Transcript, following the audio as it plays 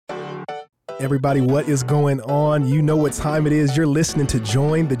Everybody, what is going on? You know what time it is. You're listening to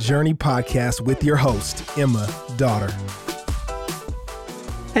Join the Journey podcast with your host, Emma Daughter.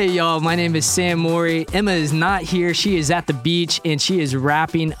 Hey y'all, my name is Sam Morey. Emma is not here. She is at the beach and she is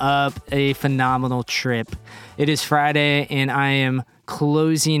wrapping up a phenomenal trip. It is Friday and I am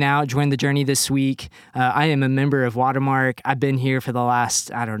closing out Join the Journey this week. I am a member of Watermark. I've been here for the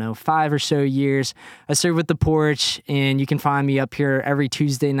last, 5 or so years. I serve with The Porch, and you can find me up here every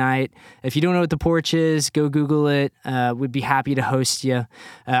Tuesday night. If you don't know what The Porch is, go Google it. We'd be happy to host you.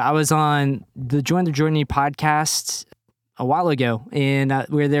 I was on the Join the Journey podcast a while ago, and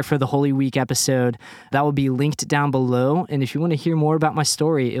we were there for the Holy Week episode. That will be linked down below, and if you want to hear more about my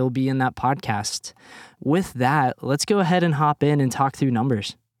story, it'll be in that podcast. With that, let's go ahead and hop in and talk through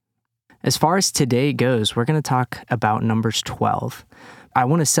Numbers. As far as today goes, we're going to talk about Numbers 12. I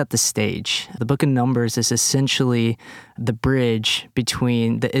want to set the stage. The book of Numbers is essentially the bridge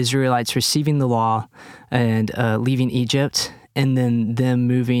between the Israelites receiving the law and leaving Egypt, and then them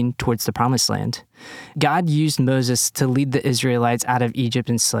moving towards the Promised Land. God used Moses to lead the Israelites out of Egypt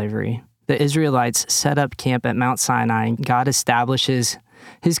in slavery. The Israelites set up camp at Mount Sinai, and God establishes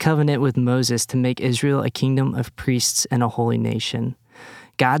his covenant with Moses to make Israel a kingdom of priests and a holy nation.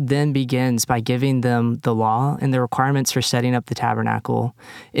 God then begins by giving them the law and the requirements for setting up the tabernacle.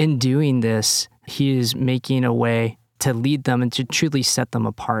 In doing this, he is making a way to lead them and to truly set them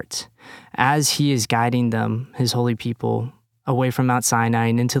apart. As he is guiding them, his holy people, away from Mount Sinai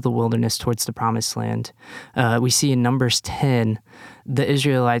and into the wilderness towards the Promised Land, we see in Numbers 10, the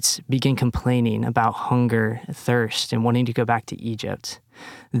Israelites begin complaining about hunger, thirst, and wanting to go back to Egypt.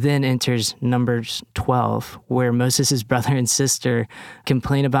 Then enters Numbers 12, where Moses' brother and sister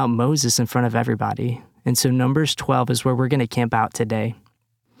complain about Moses in front of everybody. And so Numbers 12 is where we're going to camp out today.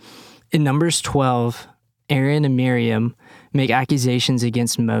 In Numbers 12, Aaron and Miriam make accusations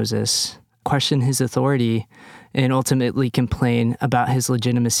against Moses, question his authority, and ultimately complain about his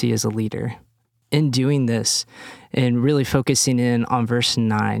legitimacy as a leader. In doing this, and really focusing in on verse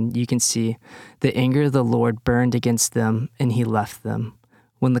 9, you can see the anger of the Lord burned against them, and he left them.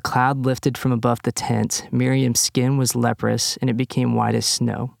 When the cloud lifted from above the tent, Miriam's skin was leprous, and it became white as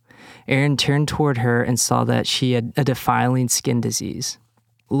snow. Aaron turned toward her and saw that she had a defiling skin disease.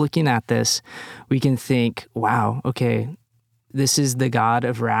 Looking at this, we can think, wow, okay, this is the God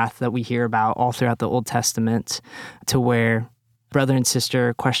of wrath that we hear about all throughout the Old Testament, to where brother and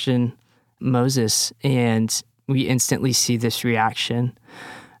sister question Moses, and we instantly see this reaction.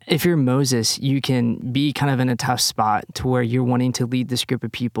 If you're Moses, you can be kind of in a tough spot to where you're wanting to lead this group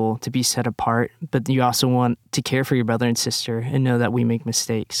of people to be set apart, but you also want to care for your brother and sister and know that we make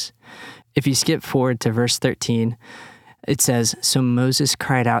mistakes. If you skip forward to verse 13, it says, "So Moses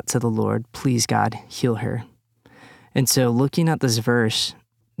cried out to the Lord, 'Please, God, heal her.'" And so looking at this verse,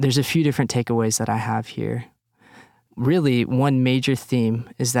 there's a few different takeaways that I have here. Really, one major theme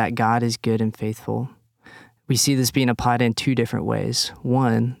is that God is good and faithful. We see this being applied in two different ways.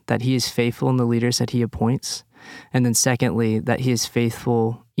 One, that he is faithful in the leaders that he appoints. And then secondly, that he is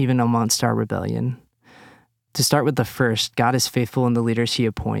faithful even amongst our rebellion. To start with the first, God is faithful in the leaders he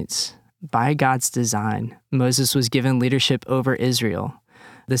appoints. By God's design, Moses was given leadership over Israel.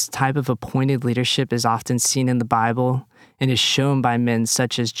 This type of appointed leadership is often seen in the Bible and is shown by men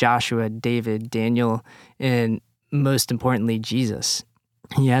such as Joshua, David, Daniel, and most importantly, Jesus.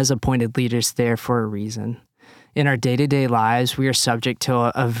 He has appointed leaders there for a reason. In our day-to-day lives, we are subject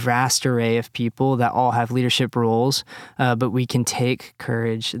to a vast array of people that all have leadership roles, but we can take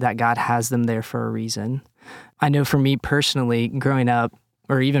courage that God has them there for a reason. I know for me personally, growing up,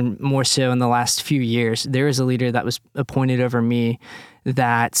 or even more so in the last few years, there was a leader that was appointed over me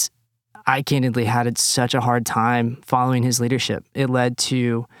that I candidly had such a hard time following his leadership. It led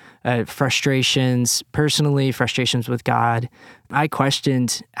to frustrations personally, frustrations with God. I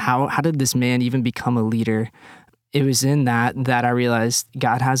questioned how did this man even become a leader? It was in that I realized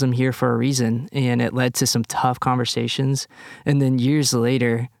God has him here for a reason, and it led to some tough conversations. And then years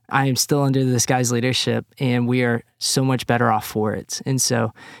later, I am still under this guy's leadership, and we are so much better off for it. And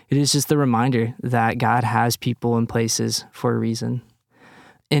so it is just the reminder that God has people in places for a reason.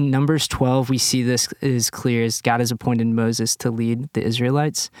 In Numbers 12, we see this is clear as God has appointed Moses to lead the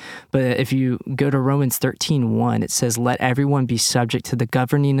Israelites. But if you go to Romans 13:1, it says, "Let everyone be subject to the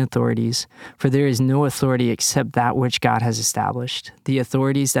governing authorities, for there is no authority except that which God has established. The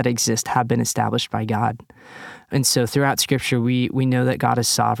authorities that exist have been established by God." And so throughout Scripture, we know that God is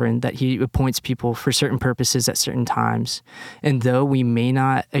sovereign, that he appoints people for certain purposes at certain times. And though we may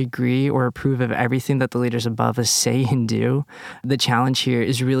not agree or approve of everything that the leaders above us say and do, the challenge here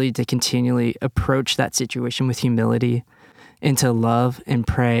is really to continually approach that situation with humility and to love and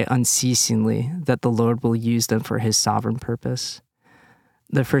pray unceasingly that the Lord will use them for his sovereign purpose.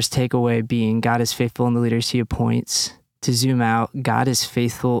 The first takeaway being God is faithful in the leaders he appoints. To zoom out, God is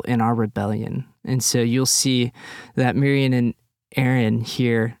faithful in our rebellion. And so you'll see that Miriam and Aaron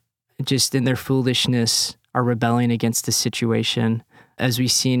here, just in their foolishness, are rebelling against the situation. As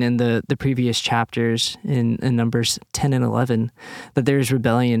we've seen in the previous chapters in Numbers 10 and 11, that there's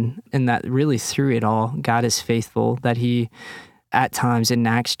rebellion, and that really through it all, God is faithful, that he at times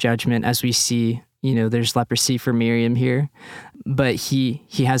enacts judgment, as we see, there's leprosy for Miriam here, but he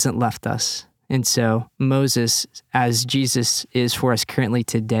hasn't left us. And so Moses, as Jesus is for us currently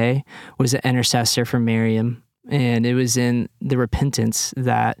today, was an intercessor for Miriam. And it was in the repentance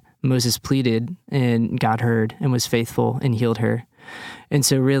that Moses pleaded and God heard and was faithful and healed her. And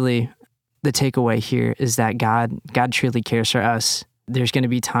so really the takeaway here is that God truly cares for us. There's going to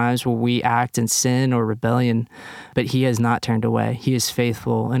be times where we act in sin or rebellion, but he has not turned away. He is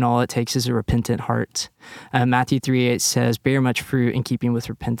faithful, and all it takes is a repentant heart. Matthew 3:8 says, bear much fruit in keeping with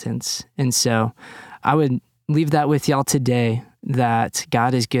repentance. And so I would leave that with y'all today, that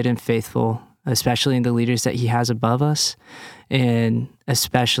God is good and faithful, especially in the leaders that he has above us, and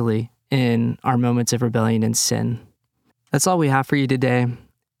especially in our moments of rebellion and sin. That's all we have for you today,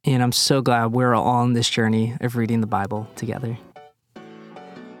 and I'm so glad we're all on this journey of reading the Bible together.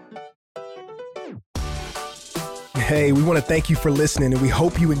 Hey, we want to thank you for listening, and we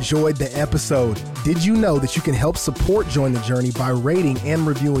hope you enjoyed the episode. Did you know that you can help support Join the Journey by rating and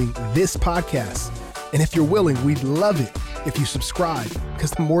reviewing this podcast? And if you're willing, we'd love it if you subscribe,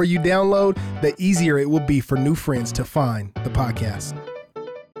 because the more you download, the easier it will be for new friends to find the podcast.